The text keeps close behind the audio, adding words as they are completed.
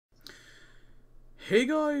Hey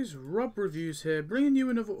guys, Rob Reviews here, bringing you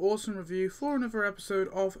another awesome review for another episode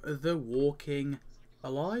of The Walking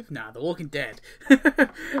Alive? Nah, The Walking Dead.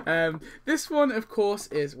 This one, of course,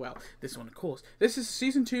 is, this is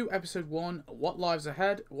Season 2, Episode 1, What Lies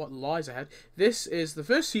Ahead. This is the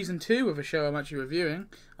first Season 2 of a show I'm actually reviewing.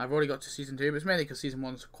 I've already got to Season 2, but it's mainly because Season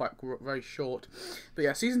 1 is very short. But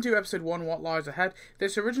yeah, Season 2, Episode 1, What Lies Ahead.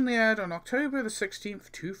 This originally aired on October the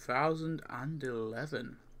 16th,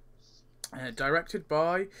 2011. Directed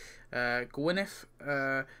by Gwyneth,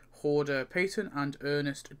 Horder-Payton and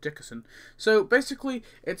Ernest Dickerson. So basically,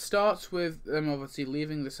 it starts with them obviously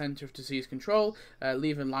leaving the centre of disease control,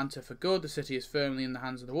 leaving Atlanta for good. The city is firmly in the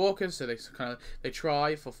hands of the walkers, so they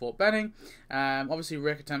try for Fort Benning. Obviously,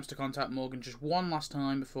 Rick attempts to contact Morgan just one last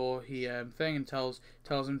time before he tells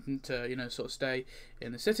him to sort of stay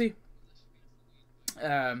in the city.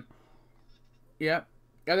 Yeah,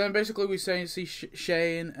 and then basically we see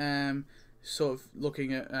Shane sort of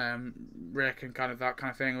looking at Rick and kind of that kind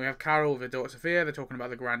of thing. We have Carol with her daughter Sophia. They're talking about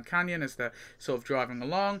the Grand Canyon as they're sort of driving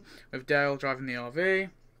along, with Dale driving the RV.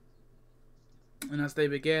 And as they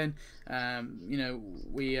begin, they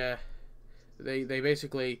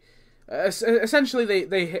basically essentially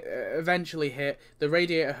they eventually hit the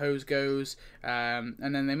radiator hose goes, and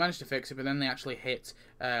then they manage to fix it, but then they actually hit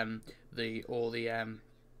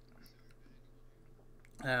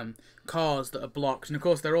cars that are blocked, and of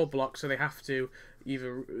course they're all blocked, so they have to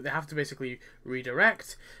basically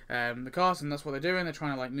redirect the cars, and that's what they're doing. They're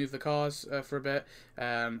trying to move the cars for a bit,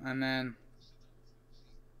 and then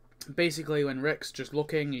basically when Rick's just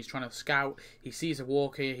looking, he's trying to scout, he sees a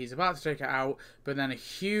walker, he's about to take it out, but then a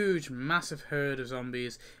huge massive herd of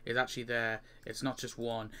zombies is actually there. It's not just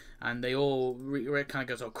one, and they all, Rick kind of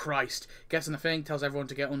goes, oh Christ, gets on the thing, tells everyone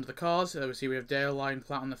to get under the cars. Obviously we have Dale lying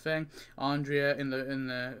flat on the thing, Andrea in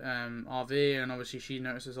the RV, and obviously she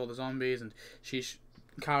notices all the zombies and she's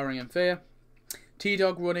cowering in fear.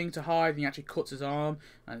 T-Dog running to hide, and he actually cuts his arm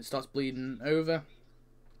and it starts bleeding over.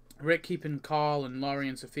 Rick keeping Carl and Laurie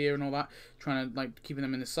and Sophia and all that, trying to keeping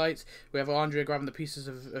them in the sights. We have Andrea grabbing the pieces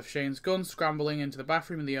of Shane's gun, scrambling into the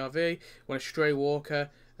bathroom in the RV when a stray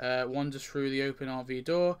walker wanders through the open RV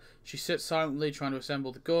door. She sits silently trying to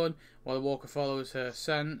assemble the gun while the walker follows her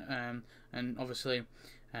scent, and obviously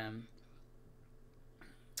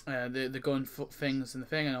the gun things and the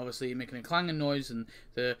thing, and obviously making a clanging noise, and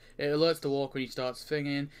it alerts the walker when he starts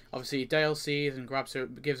thinging. Obviously Dale sees and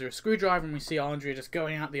gives her a screwdriver, and we see Andrea just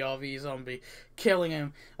going at the RV zombie, killing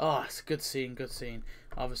him. Oh, it's a good scene.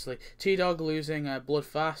 Obviously T-Dog losing blood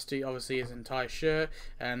fast to obviously his entire shirt,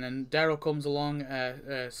 and then Daryl comes along,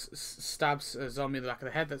 stabs a zombie in the back of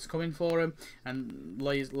the head that's coming for him, and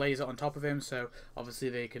lays it on top of him, so obviously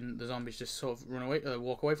the zombies just sort of run away,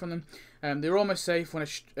 walk away from them. They're almost safe when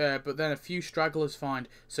but then a few stragglers find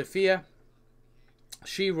Sophia.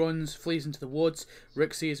 She flees into the woods.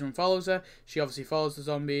 Rick sees her and follows her. She obviously follows the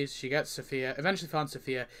zombies. She gets Sophia, eventually finds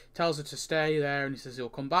Sophia, tells her to stay there, and he says he'll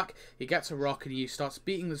come back. He gets a rock and he starts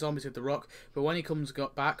beating the zombies with the rock, but when he comes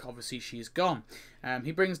back, obviously she's gone.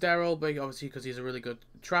 He brings Daryl, but obviously because he's a really good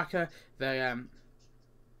tracker, they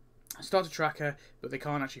start to track her, but they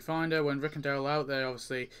can't actually find her. When Rick and Daryl are out, they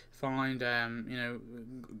obviously find,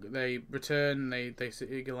 they return, they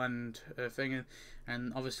see Glenn thing,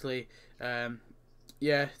 and obviously,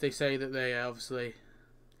 yeah, they say that they obviously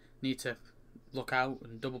need to look out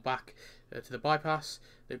and double back to the bypass,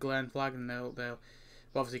 the Glen flag, and they'll but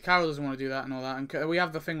obviously Carol doesn't want to do that and all that. And we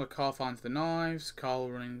have the thing where Carl finds the knives, Carl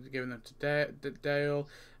giving them to Dale.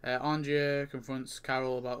 Andrea confronts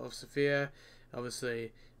Carol about Sophia,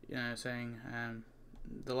 obviously, saying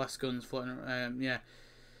the less guns floating, yeah,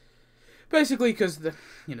 basically because they're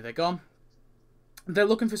gone. They're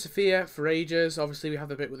looking for Sophia for ages. Obviously, we have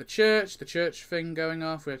the bit with the church thing going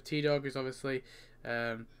off. We have T-Dog who's obviously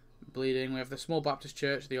bleeding. We have the small Baptist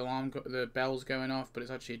church, the bells going off, but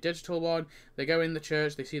it's actually a digital one. They go in the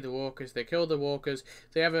church, they see the walkers, they kill the walkers.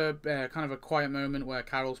 They have a kind of a quiet moment where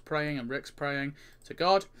Carol's praying and Rick's praying to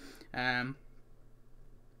God.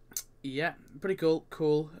 Yeah, pretty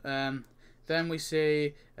cool. Then we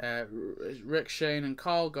see Rick, Shane, and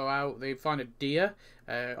Carl go out. They find a deer.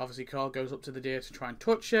 Obviously, Carl goes up to the deer to try and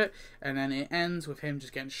touch it, and then it ends with him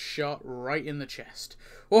just getting shot right in the chest.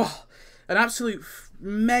 Oh, an absolute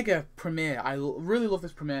mega premiere. I really love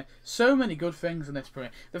this premiere. So many good things in this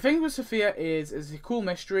premiere. The thing with Sophia is a cool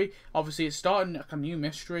mystery. Obviously, it's starting a new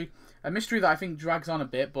mystery. A mystery that I think drags on a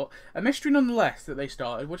bit, but a mystery nonetheless that they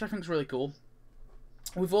started, which I think is really cool.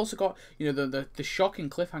 We've also got, the shocking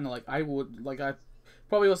cliffhanger. I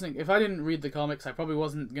probably wasn't, if I didn't read the comics, I probably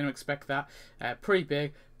wasn't going to expect that. Pretty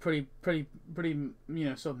big, pretty,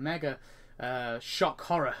 sort of mega shock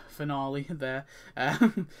horror finale there.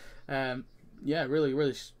 Yeah, really,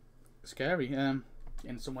 really scary in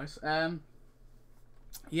some ways.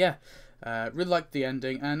 Yeah, really liked the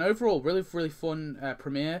ending, and overall, really, really fun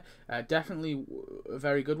premiere. Definitely a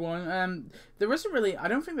very good one. There isn't really, I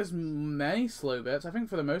don't think there's many slow bits. I think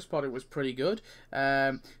for the most part it was pretty good. So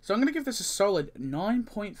I'm going to give this a solid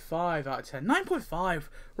 9.5 out of 10. 9.5?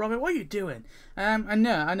 Robert, what are you doing? I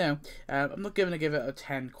know. I'm not going to give it a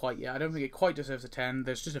 10 quite yet. I don't think it quite deserves a 10.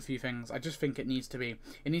 There's just a few things. I just think it needs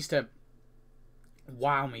to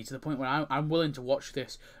wow me to the point where I'm willing to watch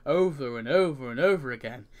this over and over and over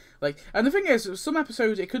again. And the thing is, some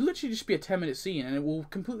episodes it could literally just be a 10-minute scene and it will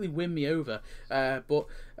completely win me over. But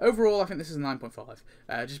overall, I think this is a 9.5.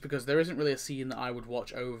 Just because there isn't really a scene that I would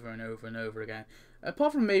watch over and over and over again.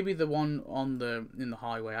 Apart from maybe the one in the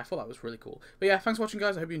highway, I thought that was really cool. But yeah, thanks for watching,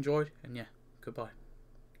 guys. I hope you enjoyed, and yeah, goodbye.